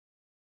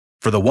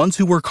For the ones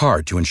who work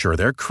hard to ensure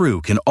their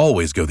crew can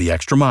always go the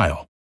extra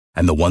mile,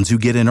 and the ones who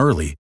get in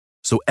early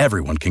so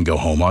everyone can go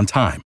home on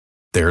time,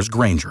 there's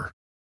Grainger,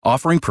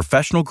 offering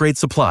professional-grade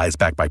supplies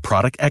backed by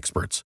product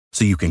experts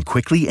so you can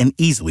quickly and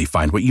easily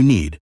find what you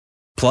need.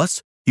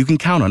 Plus, you can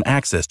count on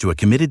access to a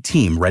committed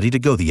team ready to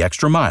go the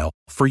extra mile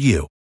for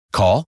you.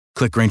 Call,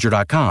 click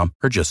Grainger.com,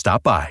 or just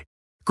stop by.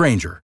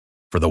 Grainger,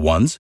 for the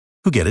ones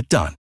who get it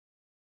done.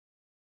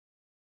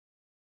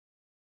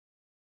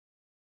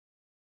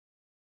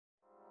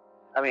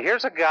 I mean,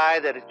 here's a guy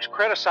that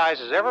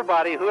criticizes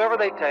everybody, whoever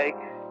they take.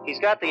 He's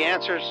got the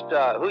answers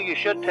to who you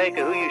should take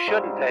and who you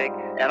shouldn't take.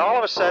 And all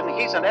of a sudden,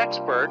 he's an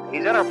expert.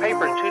 He's in our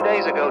paper 2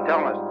 days ago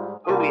telling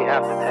us who we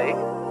have to take.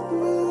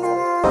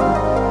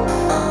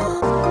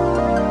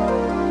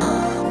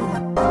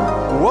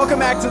 Welcome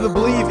back to the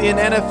Believe in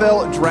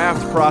NFL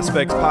Draft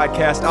Prospects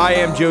podcast. I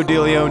am Joe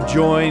DeLeon,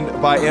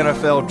 joined by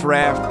NFL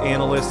draft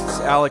analysts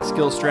Alex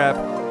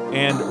Gilstrap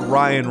and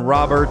Ryan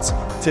Roberts.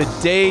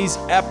 Today's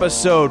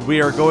episode,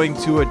 we are going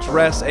to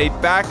address a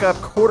backup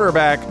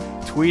quarterback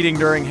tweeting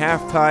during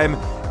halftime,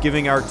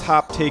 giving our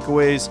top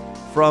takeaways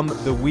from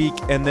the week,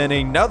 and then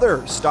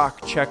another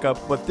stock checkup,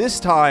 but this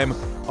time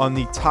on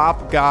the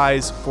top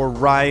guys for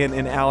Ryan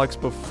and Alex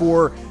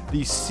before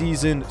the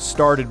season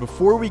started.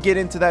 Before we get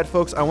into that,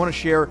 folks, I want to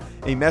share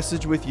a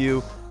message with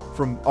you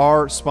from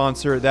our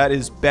sponsor, that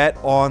is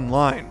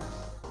BetOnline.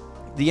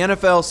 The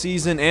NFL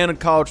season and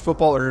college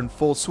football are in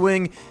full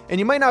swing, and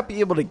you might not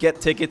be able to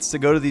get tickets to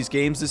go to these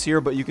games this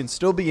year, but you can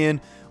still be in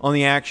on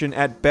the action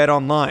at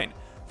BetOnline.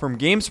 From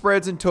game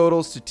spreads and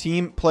totals to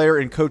team, player,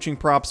 and coaching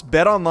props,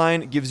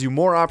 BetOnline gives you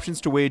more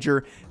options to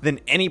wager than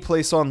any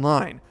place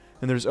online.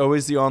 And there's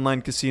always the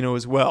online casino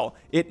as well.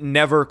 It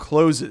never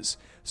closes.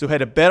 So head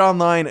to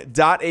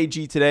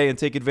betonline.ag today and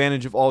take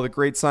advantage of all the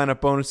great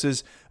sign-up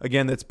bonuses.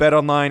 Again, that's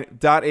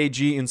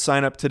betonline.ag and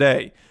sign up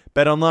today.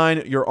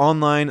 BetOnline, your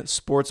online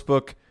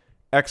sportsbook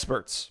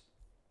experts.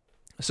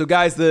 So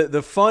guys,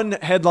 the fun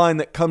headline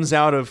that comes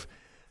out of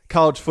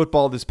college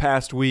football this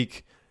past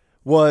week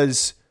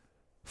was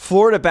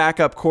Florida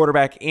backup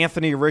quarterback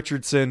Anthony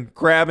Richardson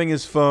grabbing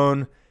his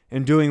phone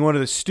and doing one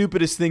of the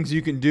stupidest things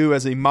you can do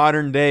as a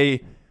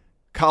modern-day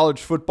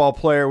college football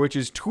player, which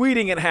is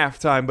tweeting at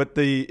halftime, but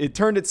it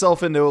turned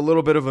itself into a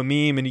little bit of a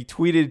meme, and he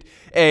tweeted,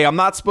 "Hey, I'm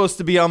not supposed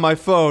to be on my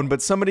phone,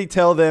 but somebody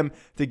tell them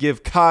to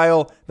give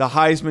Kyle the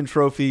Heisman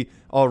Trophy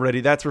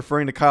already." That's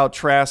referring to Kyle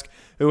Trask,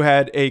 who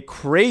had a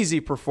crazy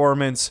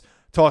performance,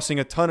 tossing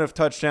a ton of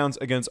touchdowns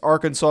against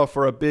Arkansas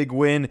for a big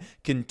win,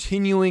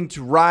 continuing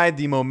to ride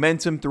the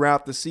momentum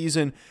throughout the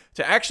season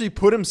to actually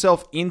put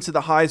himself into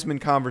the Heisman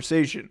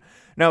conversation.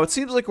 Now, it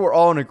seems like we're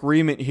all in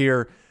agreement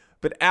here,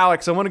 but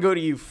Alex, I want to go to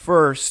you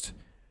first.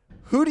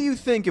 Who do you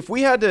think, if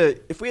we had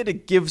to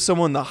give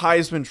someone the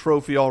Heisman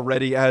Trophy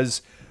already,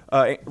 as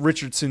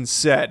Richardson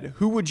said,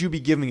 who would you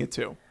be giving it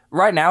to?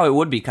 Right now, it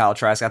would be Kyle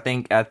Trask. I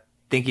think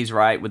he's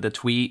right with the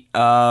tweet.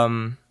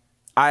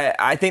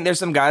 I think there's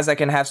some guys that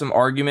can have some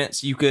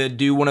arguments. You could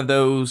do one of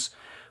those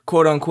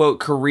quote-unquote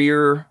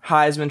career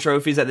Heisman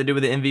trophies that they do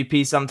with the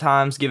MVP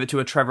sometimes, give it to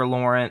a Trevor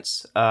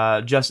Lawrence,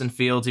 Justin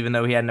Fields, even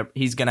though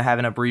he's going to have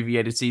an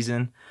abbreviated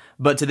season.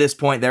 But to this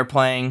point, they're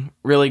playing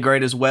really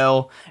great as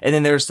well. And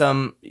then there's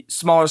some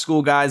smaller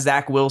school guys.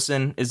 Zach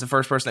Wilson is the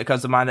first person that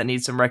comes to mind that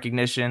needs some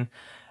recognition.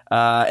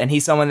 And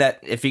he's someone that,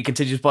 if he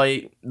continues to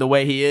play the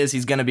way he is,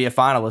 he's going to be a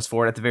finalist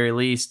for it at the very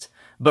least.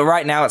 But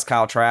right now, it's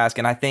Kyle Trask.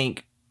 And I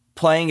think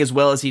playing as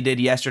well as he did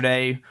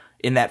yesterday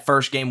in that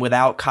first game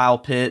without Kyle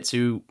Pitts,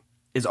 who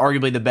is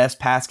arguably the best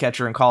pass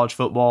catcher in college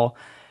football,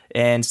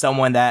 and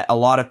someone that a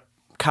lot of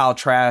Kyle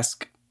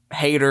Trask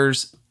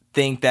haters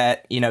think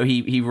that,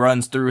 he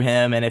runs through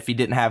him, and if he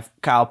didn't have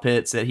Kyle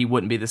Pitts, that he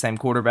wouldn't be the same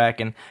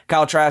quarterback. And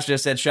Kyle Trask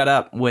just said, shut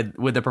up with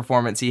the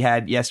performance he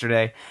had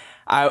yesterday.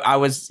 I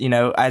was,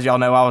 as y'all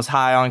know, I was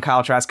high on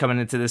Kyle Trask coming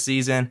into the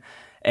season,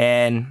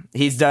 and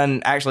he's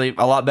done actually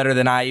a lot better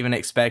than I even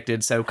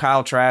expected. So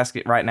Kyle Trask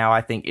right now, I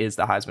think, is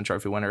the Heisman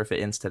Trophy winner if it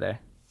ends today.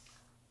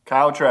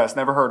 Kyle Trask,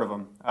 never heard of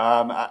him.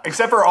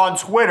 Except for on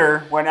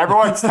Twitter, when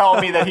everyone's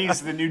telling me that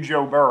he's the new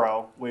Joe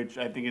Burrow, which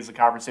I think is a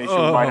conversation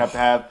we might have to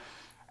have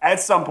at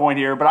some point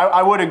here. But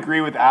I would agree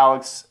with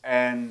Alex,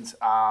 and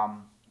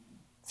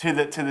to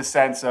the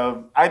sense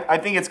of I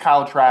think it's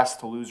Kyle Trask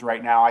to lose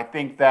right now. I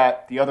think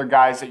that the other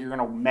guys that you're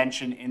going to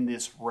mention in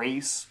this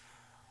race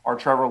are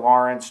Trevor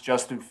Lawrence,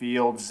 Justin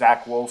Fields,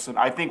 Zach Wilson.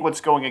 I think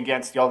what's going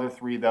against the other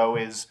three, though,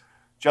 is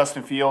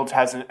Justin Fields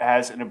has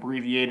an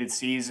abbreviated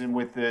season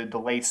with the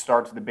delayed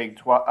start to the Big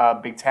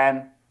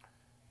Ten.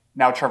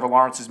 Now Trevor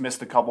Lawrence has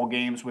missed a couple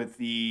games with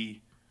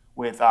going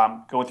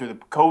through the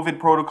COVID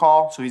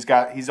protocol, so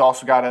he's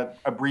also got an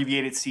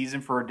abbreviated season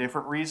for a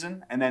different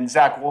reason. And then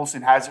Zach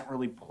Wilson hasn't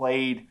really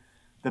played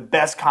the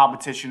best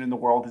competition in the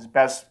world. His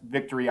best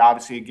victory,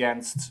 obviously,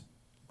 against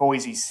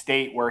Boise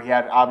State, where he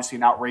had obviously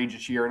an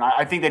outrageous year. And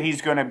I think that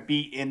he's going to be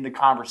in the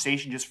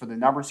conversation just for the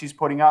numbers he's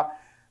putting up.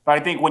 But I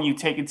think when you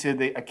take into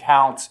the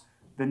account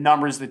the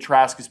numbers that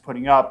Trask is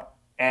putting up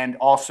and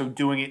also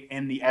doing it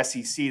in the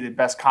SEC, the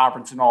best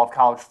conference in all of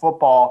college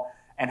football,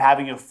 and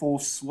having a full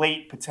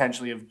slate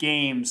potentially of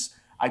games,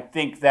 I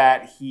think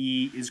that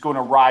he is going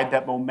to ride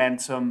that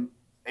momentum.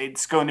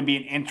 It's going to be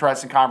an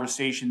interesting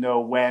conversation,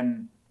 though,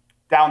 when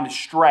down the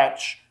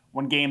stretch,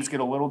 when games get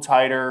a little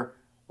tighter,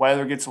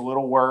 weather gets a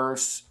little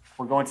worse,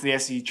 we're going to the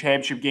SEC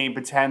championship game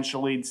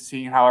potentially,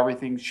 seeing how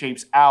everything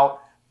shapes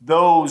out.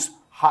 Those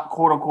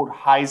quote-unquote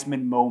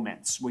Heisman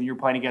moments when you're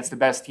playing against the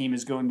best team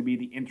is going to be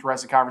the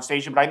interesting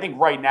conversation. But I think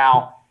right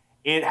now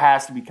it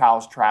has to be Kyle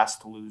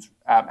Trask to lose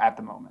at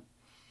the moment.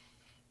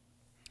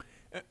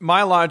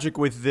 My logic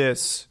with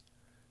this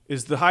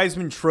is the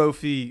Heisman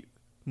Trophy,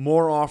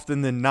 more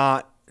often than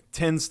not,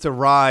 tends to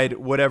ride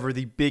whatever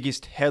the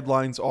biggest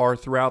headlines are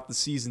throughout the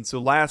season. So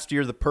last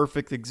year, the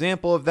perfect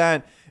example of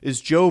that is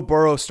Joe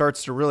Burrow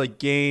starts to really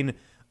gain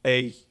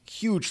a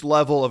huge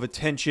level of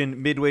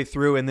attention midway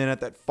through, and then at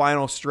that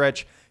final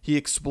stretch, he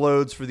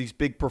explodes for these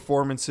big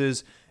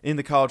performances in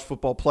the college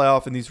football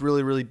playoff and these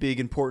really, really big,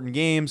 important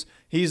games.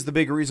 He's the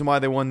big reason why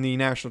they won the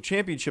national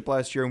championship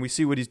last year, and we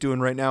see what he's doing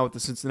right now with the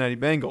Cincinnati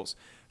Bengals.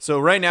 So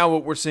right now,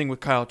 what we're seeing with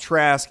Kyle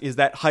Trask is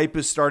that hype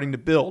is starting to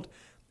build,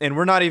 and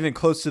we're not even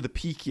close to the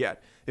peak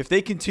yet. If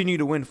they continue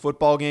to win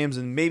football games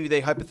and maybe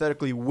they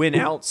hypothetically win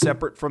out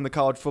separate from the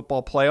college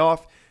football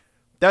playoff,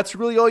 that's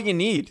really all you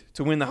need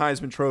to win the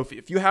Heisman Trophy.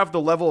 If you have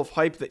the level of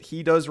hype that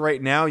he does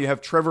right now, you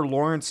have Trevor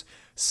Lawrence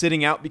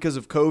sitting out because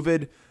of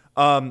COVID,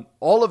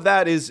 all of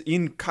that is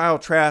in Kyle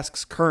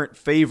Trask's current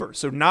favor.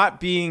 So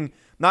not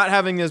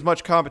having as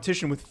much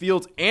competition with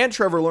Fields and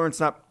Trevor Lawrence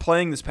not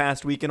playing this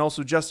past week, and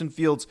also Justin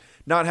Fields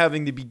not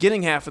having the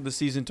beginning half of the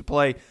season to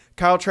play,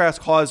 Kyle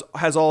Trask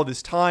has all of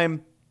his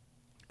time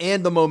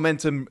and the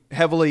momentum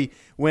heavily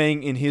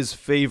weighing in his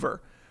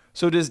favor.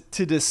 So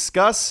to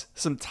discuss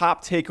some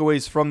top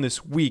takeaways from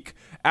this week,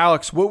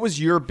 Alex, what was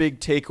your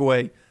big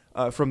takeaway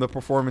from the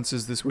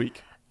performances this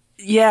week?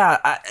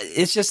 Yeah,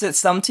 it's just that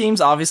some teams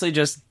obviously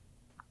just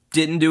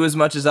didn't do as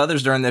much as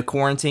others during the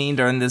quarantine,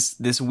 during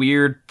this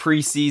weird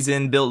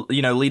preseason build,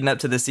 leading up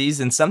to the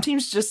season. Some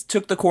teams just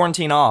took the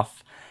quarantine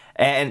off.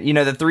 And,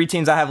 the three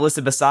teams I have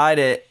listed beside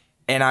it,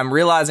 and I'm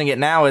realizing it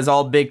now, is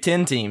all Big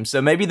Ten teams.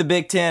 So maybe the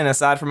Big Ten,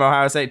 aside from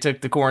Ohio State,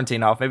 took the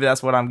quarantine off. Maybe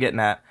that's what I'm getting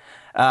at.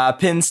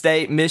 Penn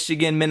State,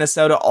 Michigan,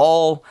 Minnesota,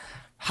 all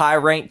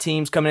high-ranked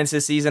teams coming into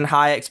the season,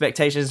 high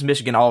expectations.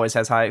 Michigan always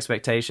has high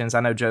expectations.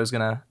 I know Joe's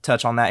going to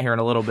touch on that here in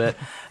a little bit.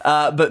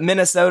 But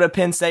Minnesota,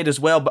 Penn State as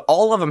well. But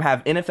all of them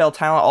have NFL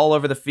talent all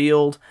over the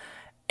field,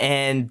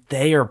 and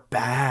they are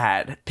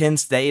bad. Penn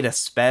State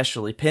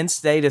especially. Penn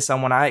State is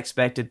someone I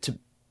expected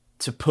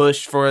to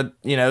push for,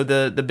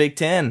 the Big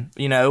Ten,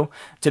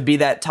 to be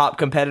that top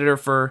competitor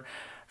for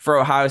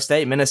Ohio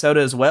State. Minnesota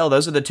as well.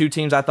 Those are the two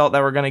teams I thought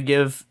that were going to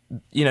give,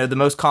 the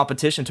most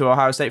competition to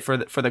Ohio State for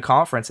the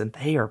conference, and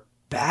they are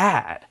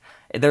bad.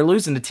 They're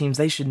losing to teams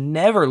they should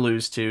never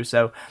lose to.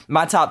 So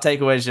my top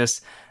takeaway is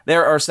just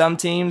there are some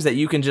teams that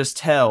you can just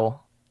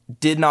tell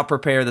did not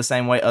prepare the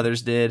same way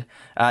others did.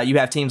 You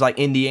have teams like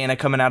Indiana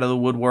coming out of the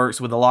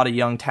woodworks with a lot of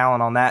young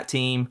talent on that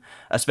team,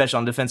 especially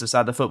on the defensive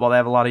side of the football. They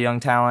have a lot of young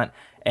talent,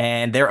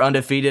 and they're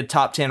undefeated,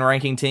 top 10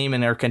 ranking team,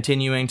 and they're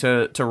continuing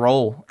to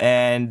roll.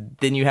 And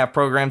then you have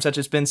programs such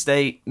as Penn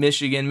State,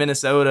 Michigan,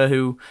 Minnesota,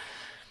 who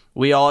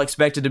we all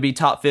expected to be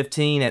top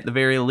 15 at the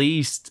very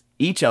least,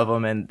 each of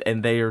them,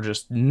 and they are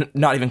just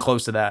not even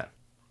close to that.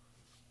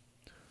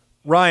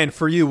 Ryan,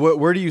 for you,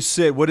 where do you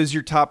sit? What is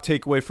your top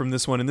takeaway from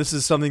this one? And this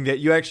is something that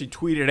you actually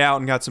tweeted out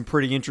and got some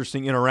pretty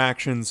interesting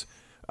interactions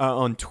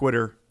on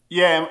Twitter.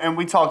 Yeah, and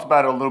we talked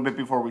about it a little bit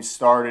before we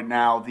started.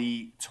 Now,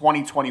 the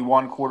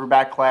 2021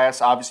 quarterback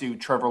class, obviously with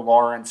Trevor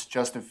Lawrence,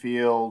 Justin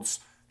Fields,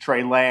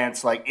 Trey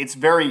Lance, it's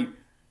very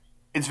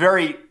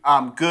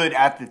good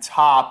at the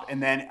top,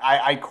 and then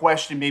I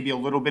question maybe a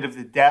little bit of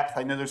the depth.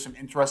 I know there's some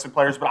interesting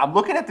players, but I'm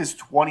looking at this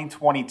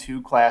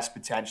 2022 class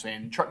potentially,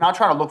 and not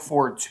trying to look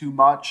forward too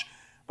much,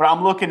 but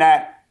I'm looking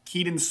at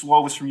Keaton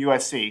Slovis from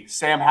USC,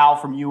 Sam Howell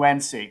from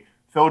UNC,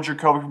 Phil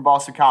Jacoby from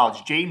Boston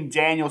College, Jaden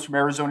Daniels from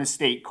Arizona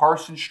State,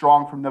 Carson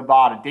Strong from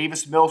Nevada,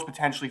 Davis Mills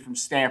potentially from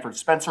Stanford,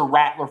 Spencer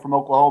Rattler from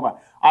Oklahoma.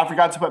 I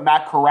forgot to put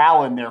Matt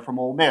Corral in there from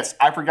Ole Miss.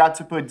 I forgot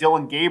to put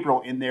Dylan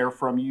Gabriel in there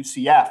from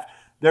UCF.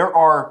 There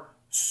are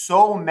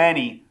so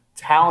many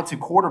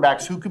talented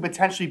quarterbacks who could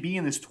potentially be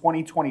in this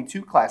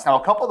 2022 class. Now,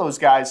 a couple of those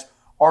guys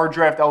are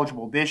draft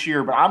eligible this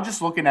year, but I'm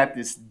just looking at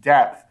this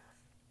depth.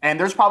 And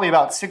there's probably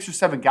about 6 or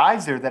 7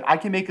 guys there that I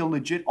can make a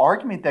legit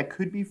argument that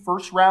could be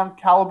first-round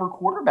caliber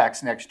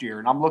quarterbacks next year.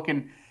 And I'm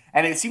looking,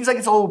 and it seems like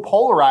it's a little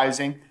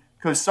polarizing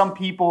because some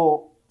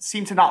people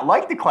seem to not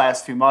like the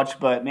class too much.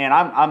 But man,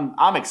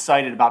 I'm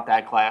excited about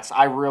that class.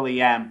 I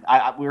really am.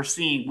 We're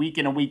seeing week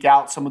in and week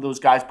out some of those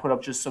guys put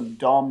up just some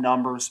dumb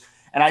numbers.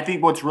 And I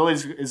think what's really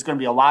is going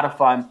to be a lot of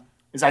fun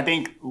is I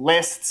think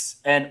lists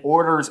and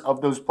orders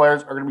of those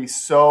players are going to be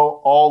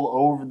so all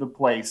over the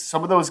place.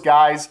 Some of those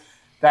guys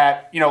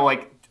that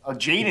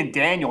Jaden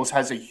Daniels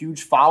has a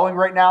huge following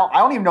right now. I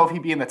don't even know if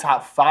he'd be in the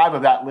top 5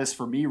 of that list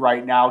for me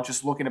right now,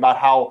 just looking about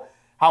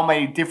how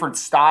many different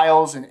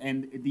styles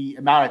and the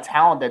amount of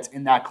talent that's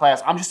in that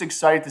class. I'm just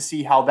excited to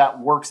see how that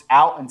works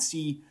out and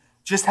see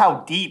just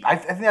how deep. I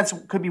think that's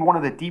could be one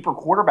of the deeper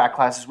quarterback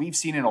classes we've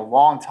seen in a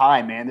long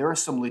time, man. There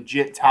is some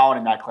legit talent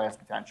in that class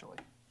potentially.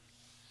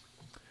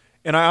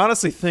 And I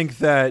honestly think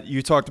that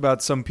you talked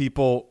about some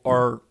people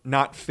are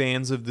not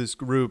fans of this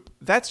group.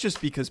 That's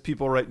just because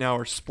people right now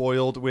are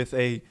spoiled with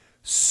a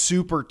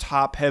super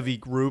top-heavy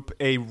group,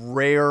 a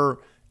rare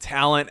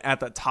talent at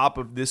the top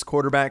of this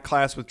quarterback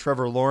class with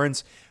Trevor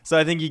Lawrence. So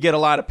I think you get a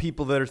lot of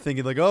people that are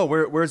thinking like, oh,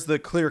 where's the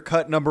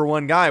clear-cut number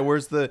one guy?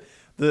 Where's the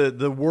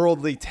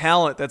worldly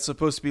talent that's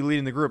supposed to be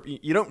leading the group?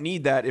 You don't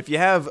need that. If you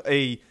have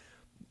a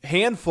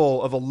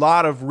handful of a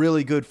lot of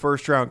really good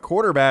first-round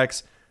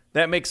quarterbacks,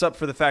 that makes up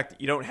for the fact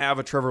that you don't have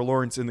a Trevor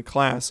Lawrence in the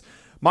class.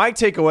 My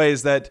takeaway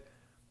is that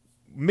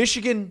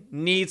Michigan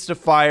needs to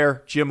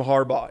fire Jim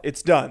Harbaugh.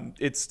 It's done.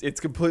 It's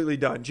completely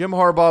done. Jim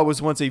Harbaugh was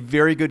once a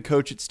very good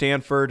coach at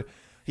Stanford.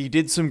 He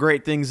did some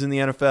great things in the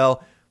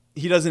NFL.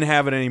 He doesn't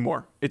have it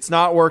anymore. It's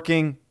not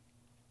working.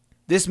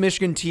 This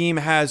Michigan team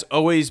has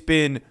always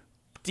been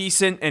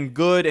decent and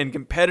good and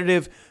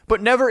competitive,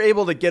 but never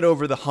able to get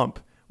over the hump.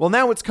 Well,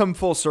 now it's come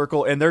full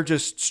circle, and they're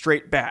just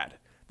straight bad.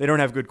 They don't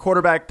have good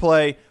quarterback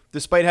play.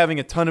 Despite having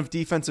a ton of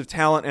defensive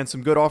talent and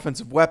some good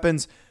offensive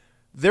weapons,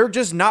 they're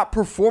just not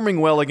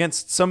performing well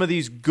against some of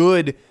these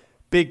good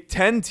Big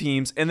Ten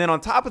teams. And then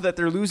on top of that,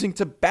 they're losing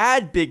to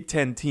bad Big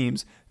Ten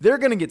teams. They're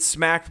going to get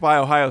smacked by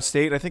Ohio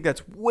State. I think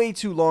that's way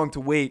too long to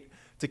wait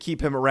to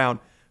keep him around.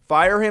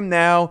 Fire him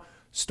now.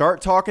 Start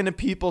talking to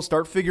people.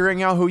 Start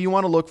figuring out who you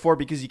want to look for,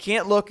 because you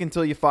can't look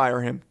until you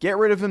fire him. Get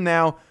rid of him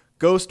now.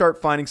 Go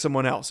start finding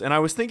someone else. And I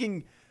was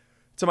thinking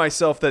to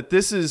myself that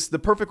this is the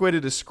perfect way to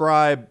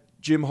describe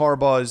Jim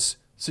Harbaugh's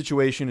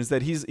situation, is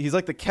that he's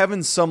like the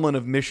Kevin Sumlin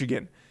of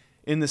Michigan,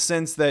 in the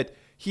sense that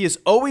he has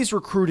always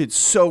recruited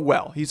so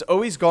well. He's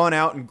always gone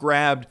out and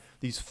grabbed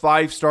these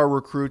 5-star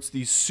recruits,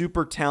 these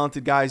super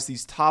talented guys,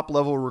 these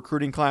top-level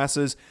recruiting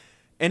classes,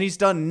 and he's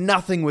done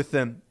nothing with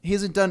them. He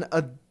hasn't done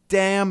a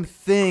damn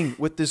thing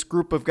with this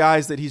group of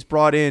guys that he's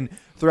brought in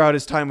throughout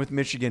his time with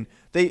Michigan.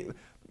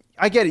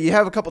 I get it. You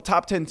have a couple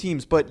top 10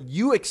 teams, but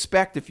you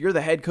expect, if you're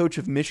the head coach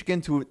of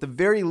Michigan, to at the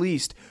very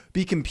least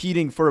be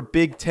competing for a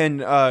Big Ten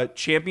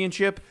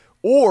championship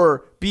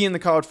or be in the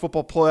college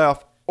football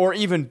playoff, or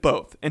even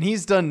both. And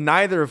he's done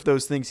neither of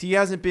those things. He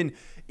hasn't been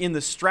in the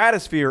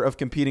stratosphere of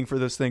competing for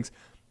those things.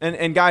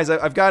 And guys,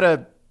 I've got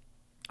a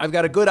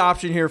good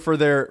option here for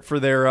their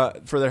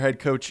head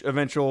coach,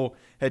 eventual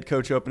head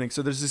coach opening.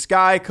 So there's this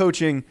guy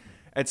coaching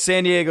at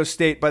San Diego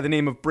State by the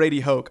name of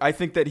Brady Hoke. I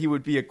think that he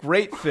would be a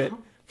great fit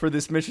for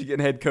this Michigan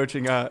head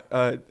coaching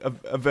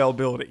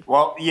availability.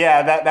 Well,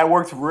 yeah, that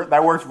worked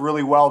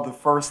really well the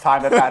first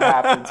time that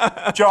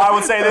happened. Joe, I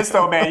would say this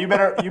though, man, you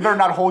better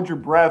not hold your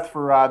breath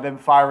for them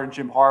firing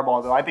Jim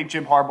Harbaugh. Though I think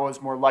Jim Harbaugh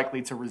is more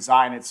likely to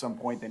resign at some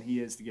point than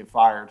he is to get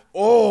fired.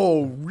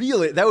 Oh,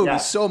 really? That would be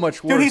so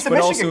much worse. Dude, he's a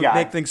Michigan guy.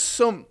 Make things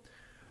so.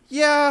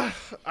 Yeah,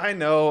 I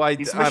know.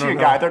 He's a Michigan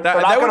guy. They're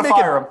not going to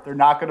fire him. They're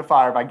not going to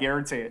fire him. I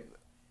guarantee it.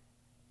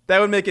 That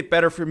would make it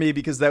better for me,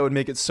 because that would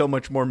make it so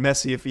much more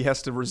messy if he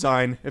has to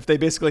resign. If they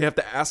basically have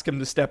to ask him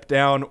to step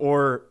down,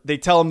 or they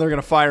tell him they're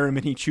going to fire him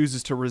and he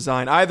chooses to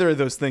resign. Either of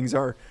those things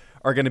are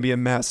going to be a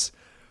mess.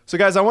 So,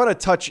 guys, I want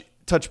to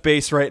touch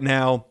base right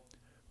now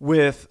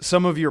with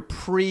some of your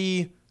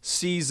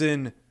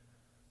pre-season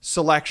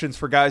selections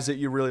for guys that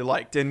you really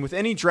liked. And with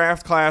any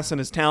draft class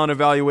and as talent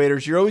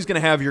evaluators, you're always going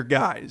to have your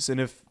guys.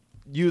 And if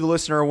you, the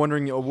listener, are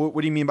wondering,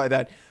 what do you mean by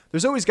that?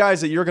 There's always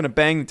guys that you're going to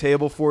bang the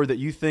table for that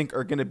you think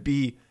are going to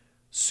be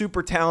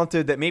super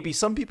talented, that maybe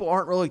some people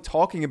aren't really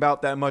talking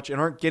about that much and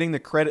aren't getting the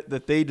credit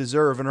that they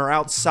deserve and are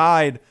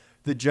outside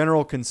the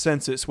general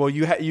consensus. Well,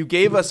 you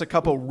gave us a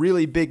couple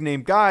really big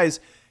name guys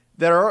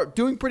that are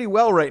doing pretty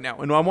well right now.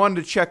 And I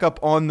wanted to check up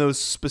on those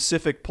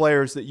specific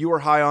players that you were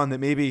high on that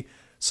maybe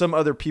some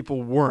other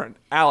people weren't.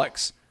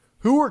 Alex,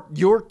 who are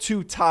your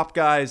two top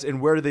guys and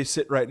where do they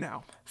sit right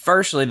now?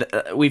 Firstly,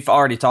 we've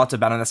already talked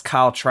about him. That's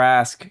Kyle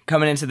Trask.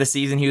 Coming into the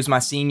season, he was my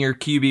senior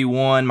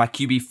QB1, my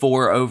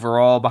QB4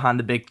 overall behind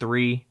the big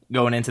three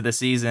going into the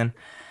season.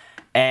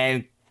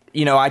 And,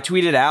 I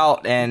tweeted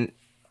out, and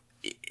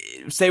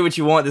say what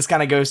you want, this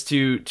kind of goes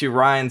to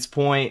Ryan's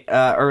point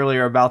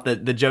earlier about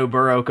the Joe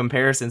Burrow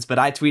comparisons, but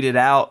I tweeted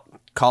out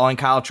calling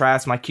Kyle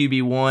Trask my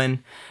QB1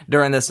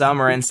 during the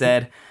summer and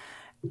said,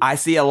 I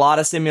see a lot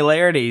of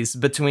similarities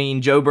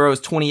between Joe Burrow's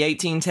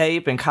 2018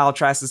 tape and Kyle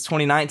Trask's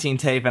 2019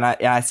 tape, and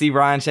I see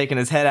Ryan shaking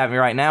his head at me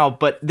right now,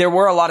 but there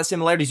were a lot of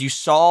similarities. You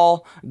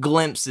saw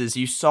glimpses,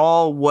 you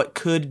saw what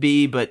could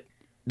be, but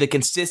the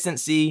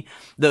consistency,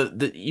 the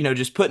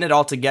just putting it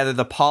all together,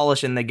 the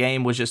polish in the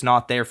game was just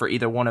not there for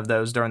either one of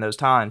those during those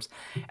times.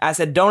 I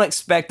said, don't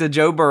expect a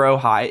Joe Burrow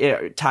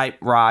type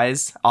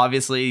rise.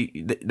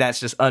 Obviously, that's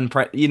just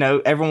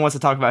everyone wants to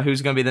talk about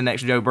who's going to be the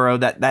next Joe Burrow.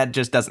 That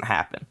just doesn't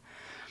happen.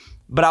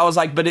 But I was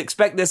like, but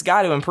expect this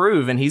guy to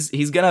improve, and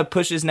he's going to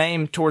push his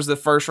name towards the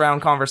first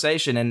round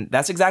conversation, and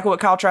that's exactly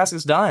what Kyle Trask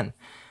has done.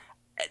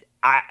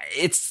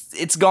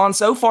 It's gone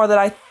so far that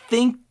I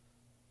think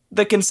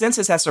the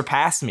consensus has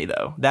surpassed me,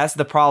 though. That's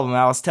the problem.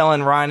 I was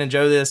telling Ryan and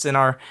Joe this in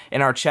our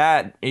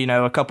chat,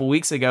 a couple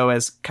weeks ago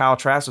as Kyle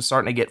Trask was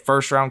starting to get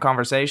first round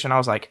conversation. I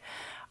was like,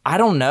 I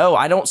don't know.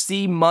 I don't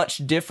see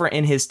much different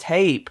in his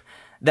tape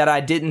that I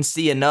didn't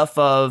see enough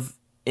of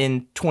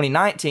in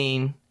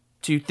 2019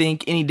 to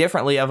think any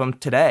differently of him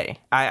today.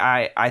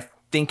 I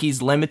think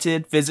he's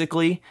limited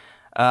physically.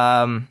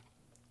 I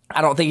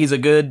don't think he's a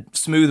good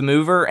smooth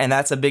mover, and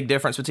that's a big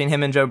difference between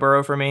him and Joe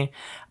Burrow for me.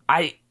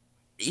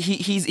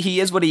 He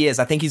is what he is.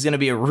 I think he's going to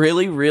be a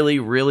really, really,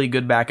 really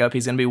good backup.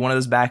 He's going to be one of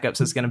those backups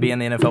that's going to be in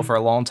the NFL for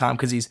a long time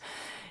because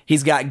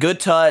he's got good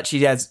touch.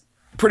 He has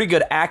pretty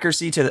good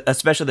accuracy to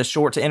especially the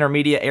short to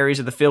intermediate areas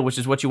of the field, which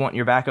is what you want in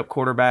your backup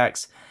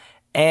quarterbacks.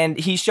 And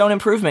he's shown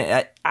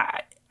improvement.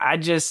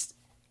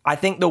 I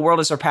think the world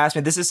has surpassed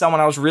me. This is someone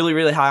I was really,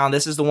 really high on.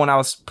 This is the one I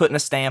was putting a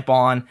stamp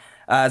on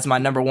as my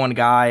number one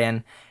guy,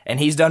 and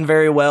he's done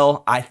very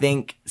well. I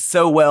think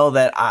so well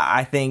that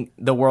I think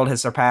the world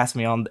has surpassed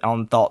me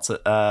on thoughts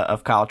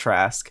of Kyle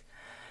Trask.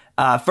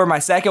 For my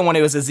second one,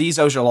 it was Azeez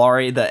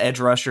Ojulari, the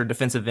edge rusher,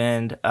 defensive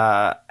end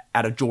out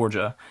of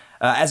Georgia.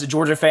 As a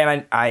Georgia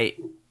fan, I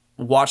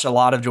watched a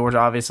lot of Georgia,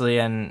 obviously,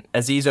 and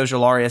Azeez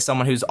Ojulari is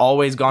someone who's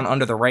always gone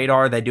under the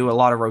radar. They do a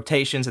lot of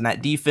rotations in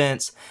that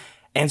defense,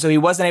 and so he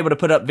wasn't able to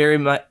put up very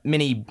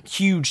many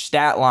huge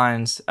stat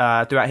lines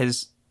throughout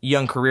his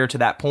young career to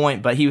that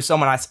point, but he was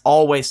someone I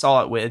always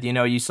saw it with.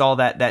 You saw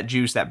that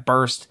juice, that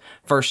burst,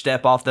 first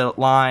step off the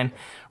line,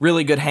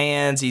 really good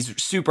hands.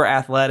 He's super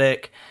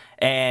athletic,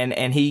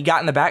 and he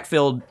got in the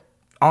backfield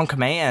on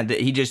command.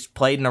 He just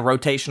played in a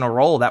rotational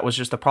role. That was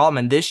just the problem.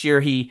 And this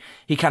year he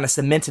kind of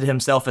cemented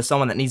himself as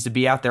someone that needs to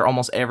be out there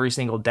almost every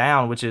single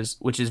down, which is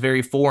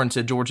very foreign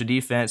to Georgia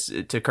defense,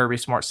 to Kirby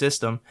Smart's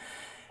system.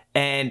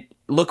 And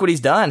look what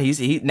he's done.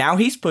 Now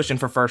he's pushing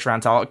for first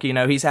round talk.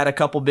 He's had a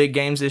couple big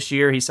games this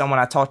year. He's someone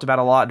I talked about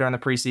a lot during the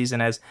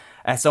preseason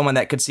as someone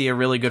that could see a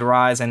really good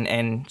rise,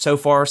 and so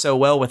far so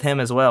well with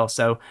him as well.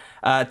 So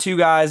two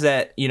guys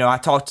that I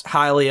talked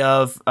highly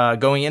of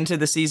going into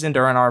the season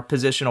during our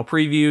positional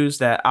previews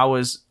that I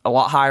was a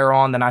lot higher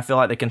on than I feel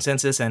like the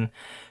consensus, and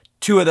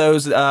two of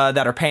those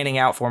that are panning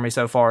out for me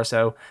so far.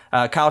 So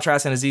Kyle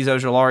Trask and Azeez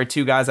Ojulari,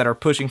 two guys that are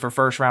pushing for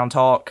first round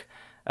talk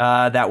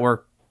that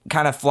were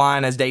kind of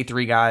flying as day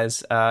three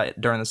guys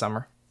during the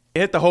summer.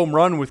 Hit the home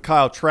run with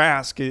Kyle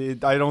Trask. I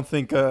don't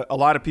think a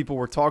lot of people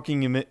were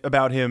talking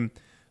about him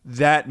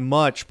that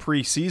much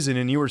preseason,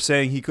 and you were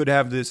saying he could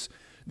have this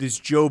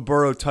Joe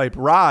Burrow type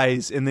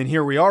rise, and then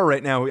here we are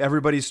right now.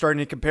 Everybody's starting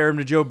to compare him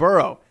to Joe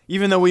Burrow,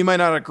 even though we might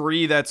not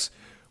agree that's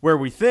where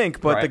we think,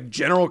 but right. The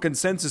general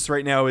consensus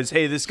right now is,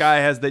 hey, this guy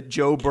has that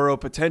Joe Burrow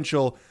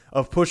potential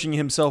of pushing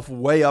himself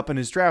way up in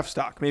his draft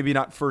stock. Maybe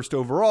not first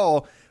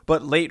overall,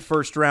 but late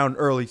first round,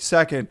 early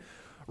second.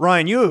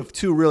 Ryan, you have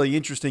two really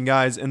interesting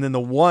guys, and then the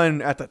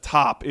one at the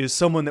top is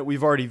someone that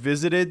we've already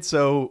visited,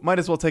 so might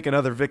as well take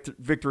another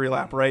victory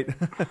lap, right?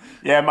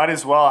 Yeah, might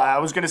as well. I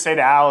was going to say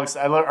to Alex,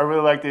 I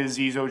really like the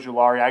Azeez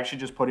Ojulari. I actually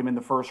just put him in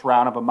the first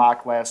round of a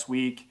mock last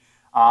week.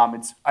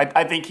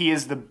 I think he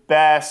is the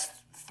best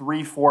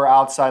 3-4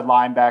 outside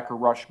linebacker,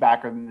 rush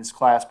backer in this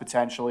class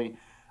potentially.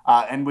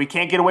 And we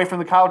can't get away from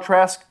the Kyle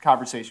Trask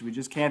conversation. We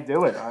just can't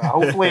do it.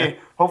 Hopefully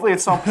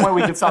at some point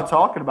we can stop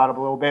talking about him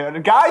a little bit. And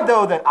a guy,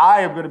 though, that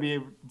I am going to be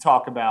able to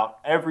talk about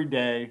every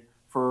day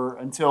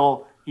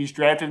until he's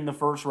drafted in the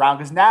first round.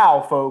 Because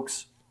now,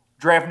 folks,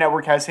 Draft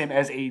Network has him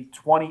as in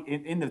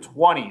the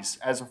 20s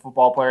as a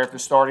football player after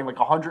starting like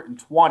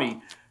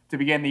 120 to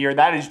begin the year.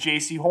 That is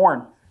Jaycee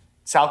Horn,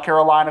 South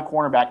Carolina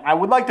cornerback. And I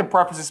would like to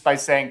preface this by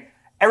saying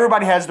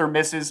everybody has their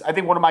misses. I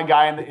think one of my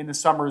guys in the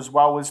summer as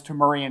well was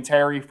Tamurian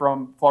Terry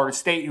from Florida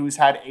State, who's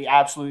had a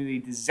absolutely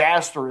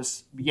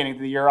disastrous beginning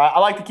to the year. I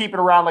like to keep it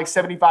around like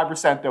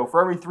 75%, though.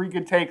 For every 3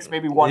 good takes,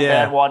 maybe one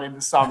bad one in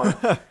the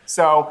summer.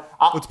 So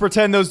let's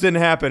pretend those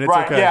didn't happen. It's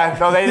right, okay. Yeah,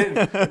 no, they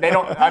didn't. They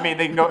don't. I mean,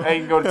 they can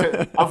go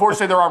to.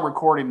 Unfortunately, they're on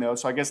recording though,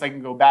 so I guess they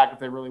can go back if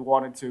they really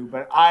wanted to.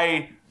 But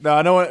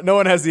no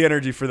one has the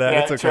energy for that.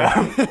 Yeah, it's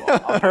okay.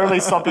 Well, apparently,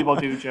 some people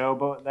do, Joe.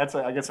 But that's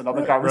I guess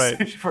another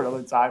conversation for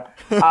another time.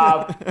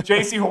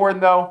 Jaycee Horn,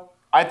 though,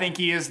 I think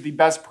he is the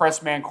best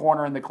press man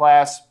corner in the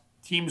class.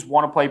 Teams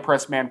want to play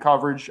press man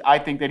coverage. I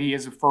think that he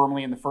is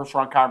firmly in the first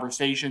round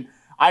conversation.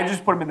 I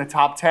just put him in the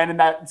top 10 in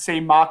that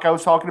same mock I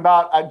was talking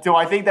about. Do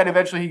I think that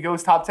eventually he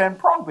goes top 10?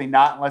 Probably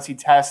not, unless he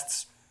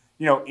tests,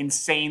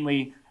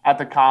 insanely at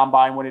the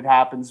combine when it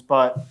happens.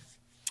 But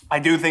I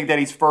do think that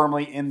he's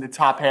firmly in the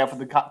top half of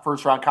the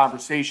first round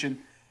conversation.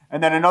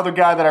 And then another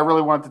guy that I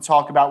really wanted to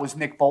talk about was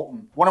Nick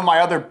Bolton. One of my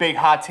other big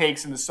hot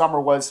takes in the summer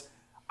was,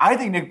 I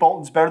think Nick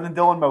Bolton's better than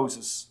Dylan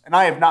Moses. And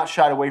I have not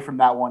shied away from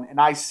that one, and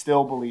I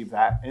still believe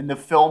that. And the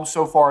film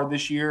so far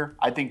this year,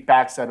 I think,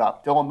 backs that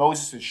up. Dylan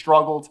Moses has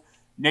struggled.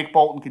 Nick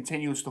Bolton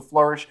continues to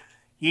flourish.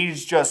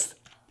 He's just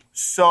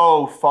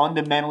so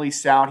fundamentally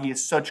sound. He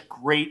has such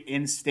great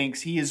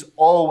instincts. He is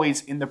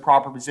always in the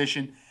proper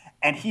position,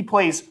 and he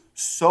plays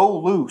so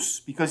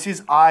loose because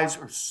his eyes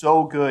are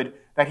so good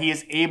that he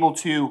is able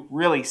to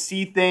really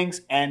see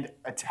things and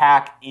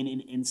attack in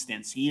an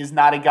instance. He is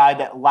not a guy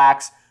that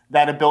lacks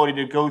that ability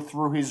to go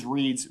through his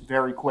reads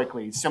very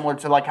quickly, similar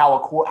to like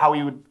how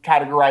he would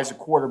categorize a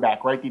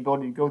quarterback, right? The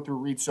ability to go through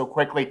reads so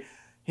quickly.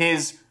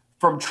 His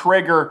from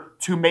trigger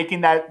to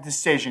making that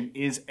decision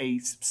is a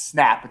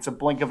snap. It's a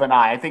blink of an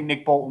eye. I think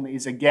Nick Bolton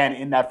is, again,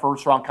 in that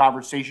first-round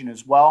conversation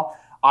as well.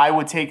 I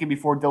would take him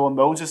before Dylan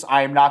Moses.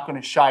 I am not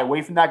going to shy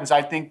away from that because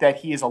I think that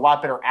he is a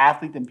lot better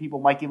athlete than people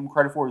might give him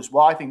credit for as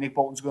well. I think Nick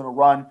Bolton's going to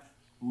run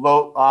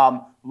low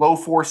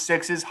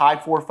 4.6s, high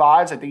 4.5s.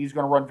 I think he's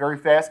going to run very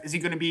fast. Is he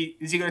going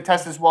to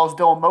test as well as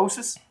Dylan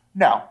Moses?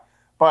 No,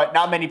 but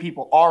not many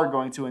people are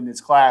going to in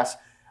this class.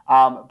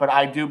 But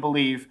I do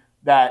believe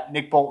that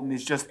Nick Bolton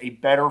is just a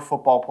better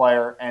football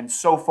player, and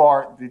so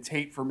far the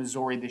tape for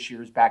Missouri this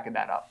year is backing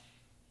that up.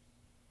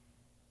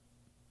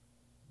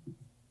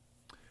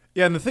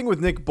 Yeah, and the thing with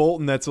Nick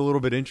Bolton that's a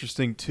little bit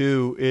interesting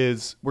too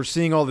is we're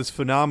seeing all this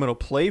phenomenal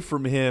play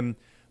from him,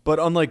 but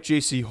unlike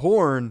J.C.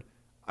 Horn,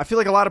 I feel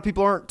like a lot of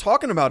people aren't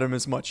talking about him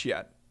as much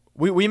yet.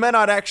 We may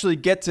not actually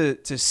get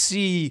to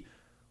see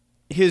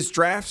his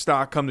draft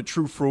stock come to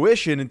true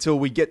fruition until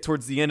we get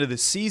towards the end of the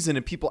season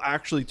and people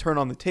actually turn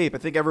on the tape. I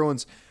think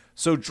everyone's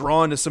so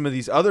drawn to some of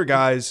these other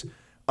guys,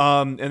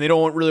 and they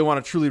don't really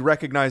want to truly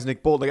recognize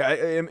Nick Bolton. Like,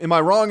 am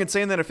I wrong in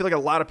saying that? I feel like a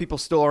lot of people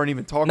still aren't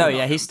even talking about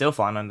him. He's still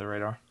flying under the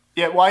radar.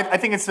 Yeah, well, I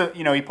think it's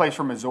he plays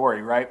for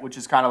Missouri, right? Which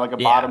is kind of like a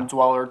bottom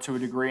dweller to a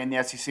degree in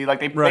the SEC. Like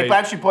they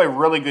actually play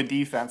really good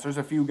defense. There's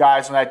a few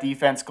guys on that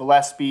defense.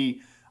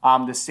 Gillespie,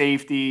 the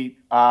safety,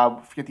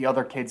 forget the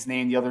other kid's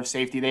name, the other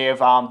safety. They have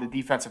the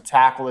defensive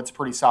tackle that's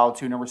pretty solid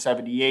too, number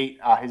 78.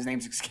 His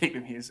name's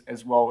escaping me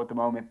as well at the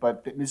moment.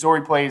 But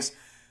Missouri plays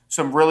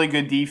some really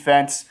good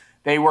defense.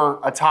 They were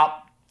a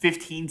top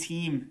 15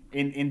 team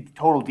in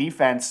total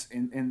defense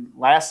in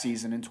last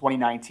season in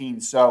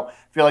 2019. So I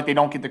feel like they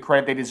don't get the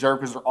credit they deserve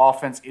because their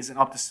offense isn't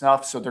up to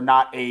snuff. So they're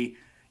not and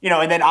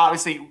then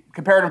obviously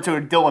compared them to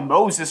a Dylan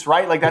Moses,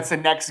 right? Like that's the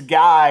next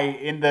guy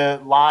in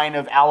the line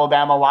of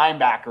Alabama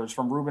linebackers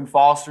from Reuben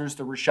Foster's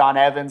to Rashaan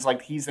Evans.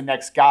 Like he's the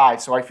next guy.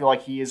 So I feel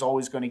like he is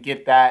always going to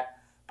get that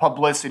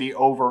publicity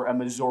over a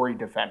Missouri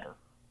defender.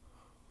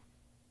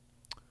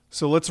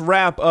 So let's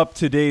wrap up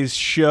today's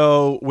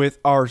show with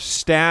our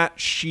stat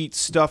sheet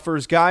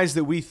stuffers, guys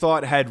that we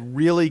thought had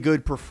really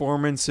good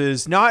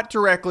performances, not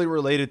directly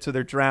related to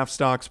their draft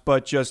stocks,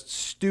 but just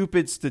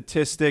stupid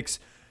statistics,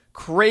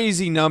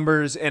 crazy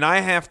numbers, and I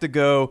have to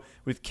go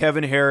with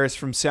Kevin Harris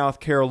from South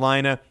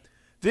Carolina.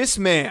 This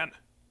man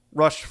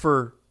rushed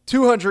for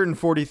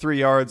 243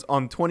 yards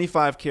on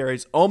 25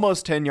 carries,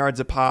 almost 10 yards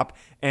a pop,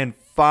 and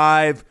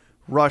 5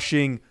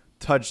 rushing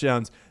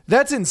touchdowns.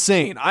 That's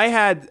insane. I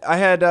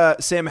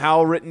had Sam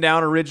Howell written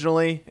down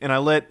originally, and I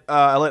let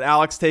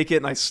Alex take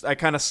it, and I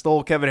kind of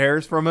stole Kevin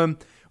Harris from him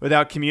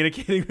without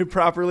communicating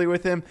properly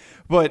with him.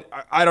 But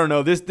I don't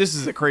know. This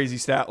is a crazy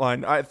stat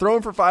line.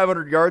 Throwing for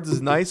 500 yards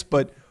is nice,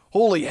 but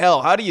holy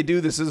hell, how do you do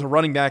this as a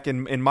running back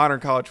in modern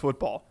college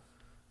football?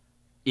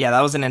 Yeah,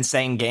 that was an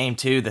insane game,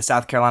 too, the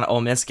South Carolina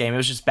Ole Miss game. It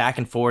was just back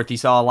and forth. You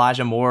saw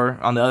Elijah Moore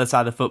on the other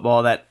side of the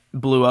football that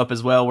blew up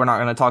as well. We're not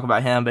going to talk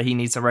about him, but he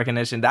needs some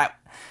recognition. That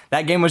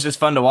game was just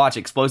fun to watch.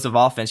 Explosive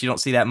offense. You don't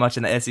see that much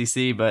in the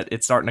SEC, but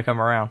it's starting to come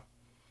around.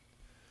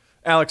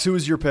 Alex, who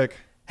was your pick?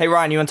 Hey,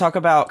 Ryan, you want to talk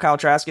about Kyle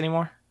Trask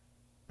anymore?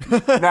 No,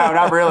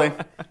 not really.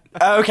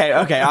 Okay,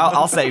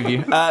 I'll save you.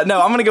 No, I'm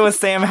going to go with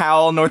Sam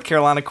Howell, North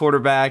Carolina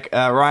quarterback.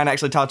 Ryan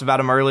actually talked about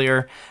him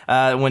earlier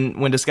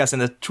when discussing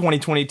the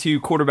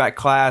 2022 quarterback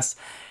class,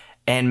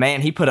 and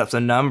man, he put up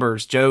some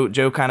numbers.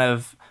 Joe kind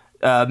of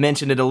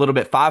mentioned it a little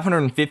bit.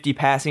 550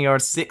 passing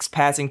yards, 6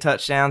 passing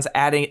touchdowns,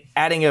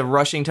 adding a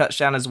rushing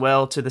touchdown as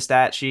well to the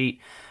stat sheet.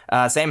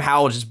 Sam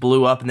Howell just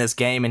blew up in this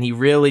game, and he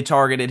really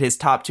targeted his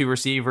top 2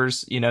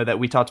 receivers, that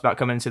we talked about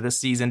coming into this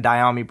season.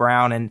 Diami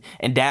Brown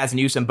and Daz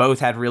Newsome both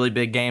had really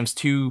big games,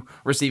 2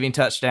 receiving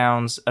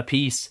touchdowns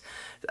apiece.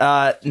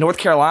 North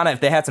Carolina,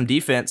 if they had some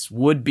defense,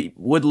 would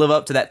live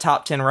up to that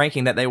top 10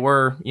 ranking that they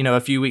were,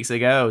 a few weeks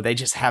ago. They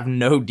just have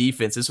no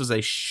defense. This was a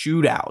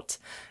shootout,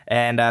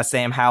 and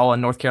Sam Howell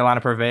and North Carolina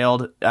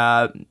prevailed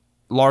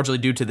largely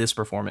due to this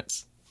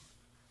performance.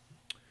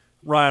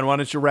 Ryan, why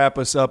don't you wrap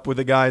us up with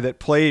a guy that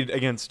played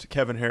against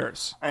Kevin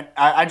Harris? And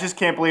I just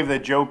can't believe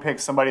that Joe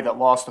picked somebody that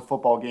lost a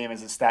football game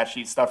as a stat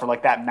sheet stuffer.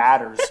 Like, that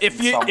matters If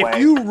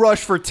you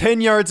rush for 10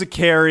 yards a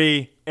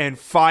carry and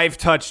 5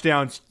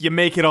 touchdowns, you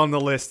make it on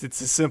the list.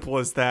 It's as simple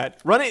as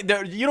that.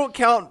 You don't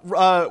count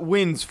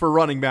wins for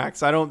running backs.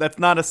 That's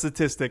not a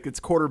statistic. It's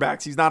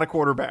quarterbacks. He's not a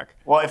quarterback.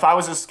 Well, if I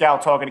was a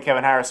scout talking to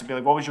Kevin Harris, I'd be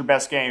like, what was your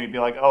best game? He'd be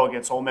like,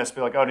 against Ole Miss. I'd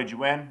be like, did you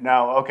win?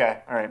 No.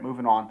 Okay. All right,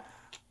 moving on.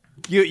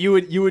 You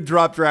would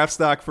drop draft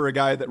stock for a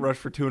guy that rushed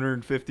for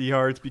 250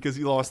 yards because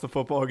he lost the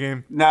football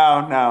game?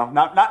 No,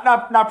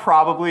 not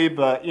probably,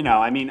 but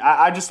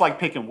I just like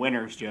picking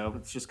winners, Joe.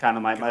 It's just kind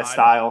of my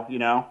style,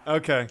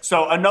 Okay.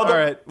 So another.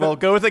 All right. Well,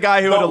 go with a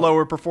guy who had a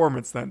lower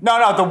performance then.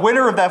 No, the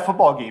winner of that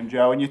football game,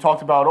 Joe. And you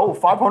talked about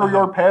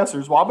 500-yard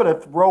passers. Well, I'm going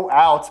to throw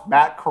out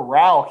Matt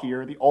Corral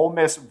here, the Ole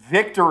Miss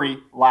victory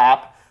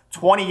lap,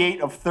 28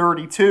 of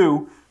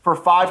 32 for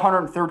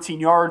 513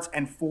 yards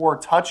and 4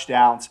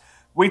 touchdowns.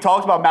 We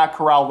talked about Matt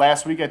Corral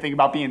last week, I think,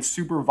 about being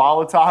super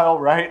volatile,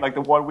 right? Like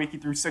the 1 week he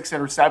threw 6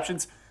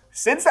 interceptions.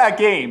 Since that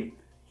game,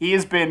 he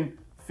has been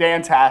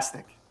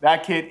fantastic.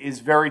 That kid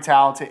is very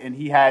talented, and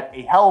he had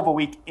a hell of a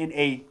week in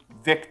a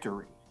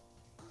victory.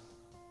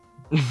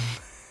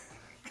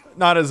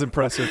 Not as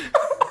impressive.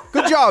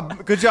 Good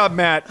job,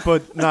 Matt,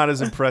 but not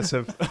as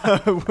impressive.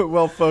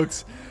 Well,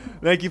 folks,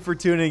 thank you for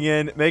tuning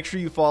in. Make sure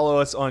you follow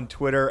us on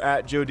Twitter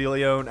at Joe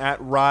DeLeon, at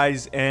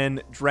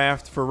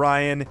RiseNDraft for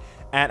Ryan,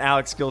 at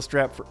Alex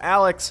Gilstrap for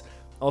Alex.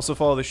 Also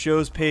follow the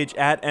show's page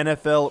at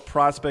NFL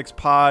Prospects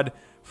Pod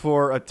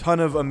for a ton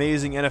of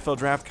amazing NFL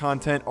draft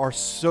content. Our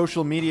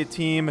social media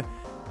team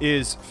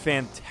is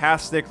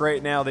fantastic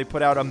right now. They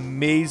put out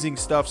amazing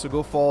stuff, so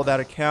go follow that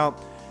account.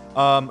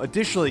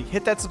 Additionally,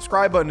 hit that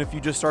subscribe button if you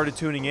just started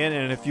tuning in,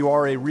 and if you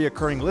are a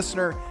reoccurring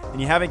listener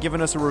and you haven't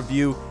given us a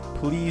review,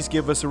 please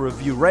give us a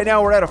review. Right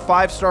now we're at a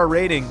 5-star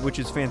rating, which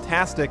is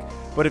fantastic,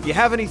 but if you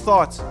have any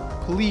thoughts,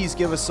 please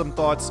give us some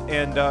thoughts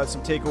and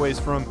some takeaways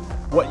from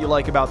what you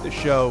like about the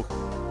show.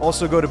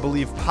 Also go to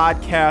Believe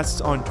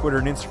Podcasts on Twitter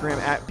and Instagram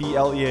at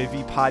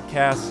BLEAV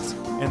Podcasts,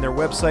 and their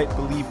website,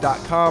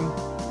 Believe.com,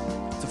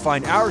 to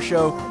find our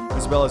show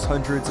as well as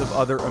hundreds of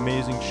other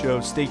amazing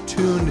shows. Stay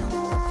tuned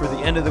for the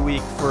end of the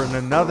week for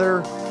another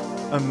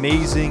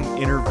amazing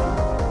interview.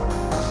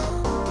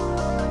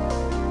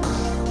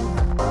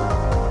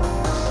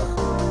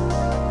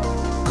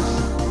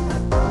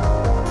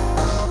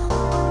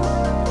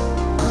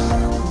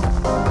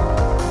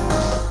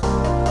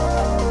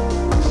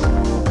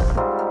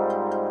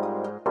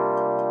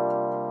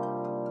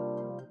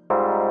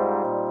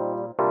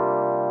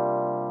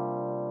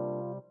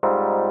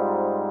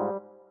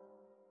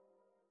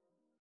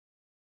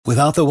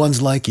 Without the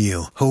ones like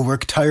you, who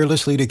work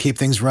tirelessly to keep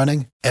things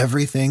running,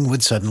 everything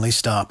would suddenly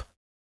stop.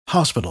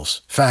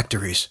 Hospitals,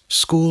 factories,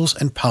 schools,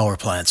 and power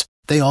plants,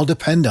 they all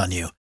depend on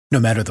you. No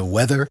matter the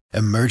weather,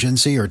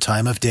 emergency, or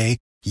time of day,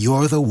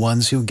 you're the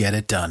ones who get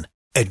it done.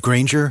 At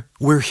Grainger,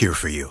 we're here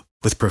for you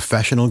with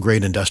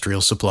professional-grade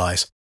industrial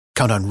supplies.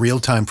 Count on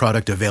real-time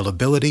product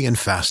availability and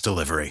fast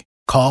delivery.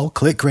 Call,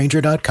 click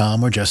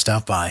Grainger.com, or just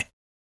stop by.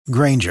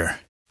 Grainger,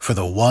 for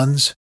the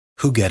ones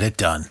who get it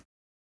done.